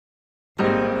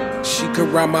could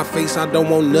ride my face, I don't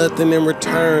want nothing in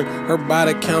return. Her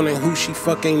body counting who she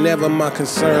fuck ain't never my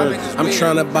concern. I'm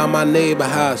tryna buy my neighbor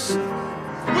house.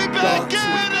 We back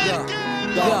at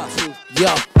it.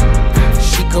 Yeah.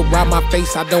 She could ride my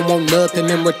face, I don't want nothing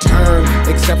in return,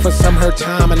 except for some her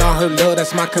time and all her love,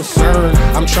 that's my concern.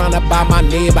 I'm tryna buy my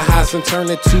neighbor house and turn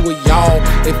it to a y'all.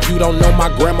 If you don't know my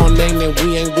grandma name, then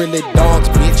we ain't really dogs,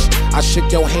 bitch. I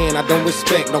shook your hand, I don't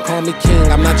respect, don't call me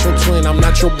king. I'm not your twin, I'm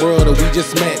not your brother, we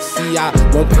just met. See, I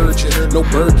won't purchase, no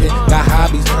Birkin. Got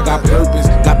hobbies, got purpose,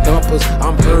 got thumpers,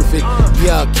 I'm perfect.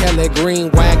 Yeah, Kelly Green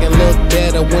wagon look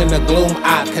better when the gloom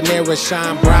out. Canary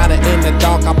shine brighter in the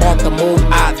dark, I bought the moon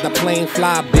out. The plane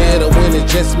fly better when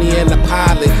it's just me and the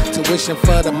pilot. Tuition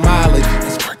for the mileage,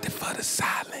 it's worth it for the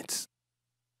silence.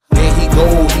 There he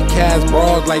go, he cast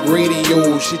bras like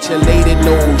radio. Shit your lady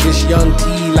knows, it's young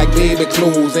T like baby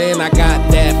clothes. And I got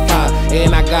that fire,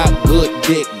 and I got good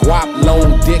dick. Guap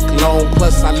long, dick long,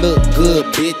 plus I look good,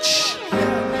 bitch.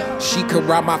 She could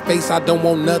ride my face, I don't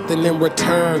want nothing in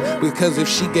return, because if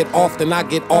she get off, then I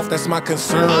get off, that's my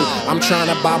concern. I'm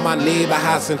tryna buy my neighbor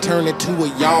house and turn it to a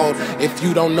yard. If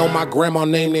you don't know my grandma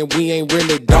name, then we ain't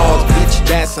really dogs, bitch.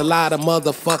 That's a lot of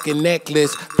motherfucking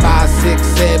necklace. 5, 6,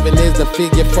 7 is the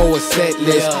figure for a set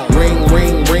list. Ring,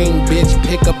 ring, ring, bitch,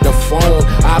 pick up the phone.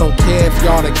 I don't care if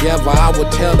y'all together, I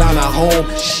would tell down a home.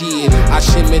 Shit, I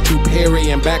shipment through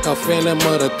Perry and back a Phantom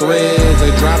of the Threads.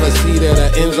 A driver's seat of the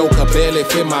Enzo could barely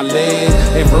fit my legs.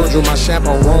 And Virgil, my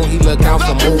chaperone, he look out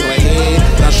from overhead.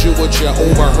 Not sure what you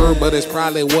overheard, but it's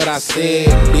probably what I said,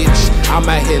 bitch. I'm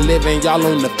out here living, y'all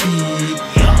on the feed.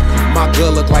 My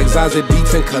girl look like Zazie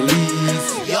Beetz and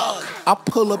Khalees. I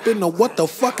pull up in the what the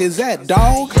fuck is that,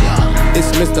 dog? It's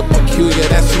Mr. Peculiar,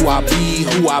 that's who I be,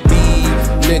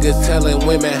 Niggas telling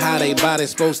women how they body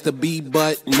supposed to be,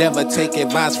 but never take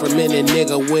advice from any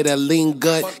nigga with a lean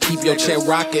gut. Keep your chair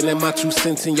rocking and my 2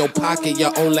 cents in your pocket,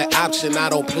 your only option. I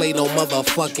don't play no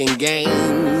motherfucking game.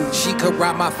 She could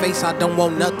ride my face, I don't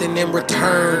want nothing in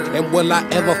return. And will I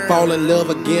ever fall in love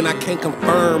again? I can't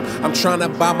confirm. I'm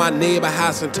tryna buy my neighbor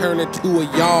house and turn it to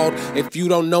a yard. If you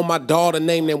don't know my daughter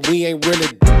name, then we ain't really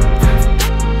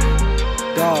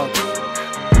dogs.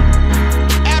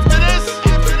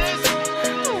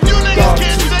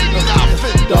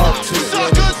 DOGTOOTH,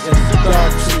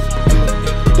 DOGTOOTH,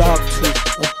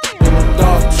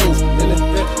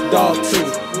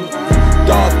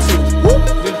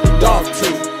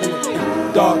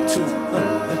 DOGTOOTH,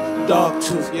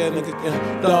 DOGTOOTH, yeah, nigga,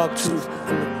 DOGTOOTH,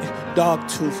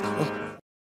 DOGTOOTH.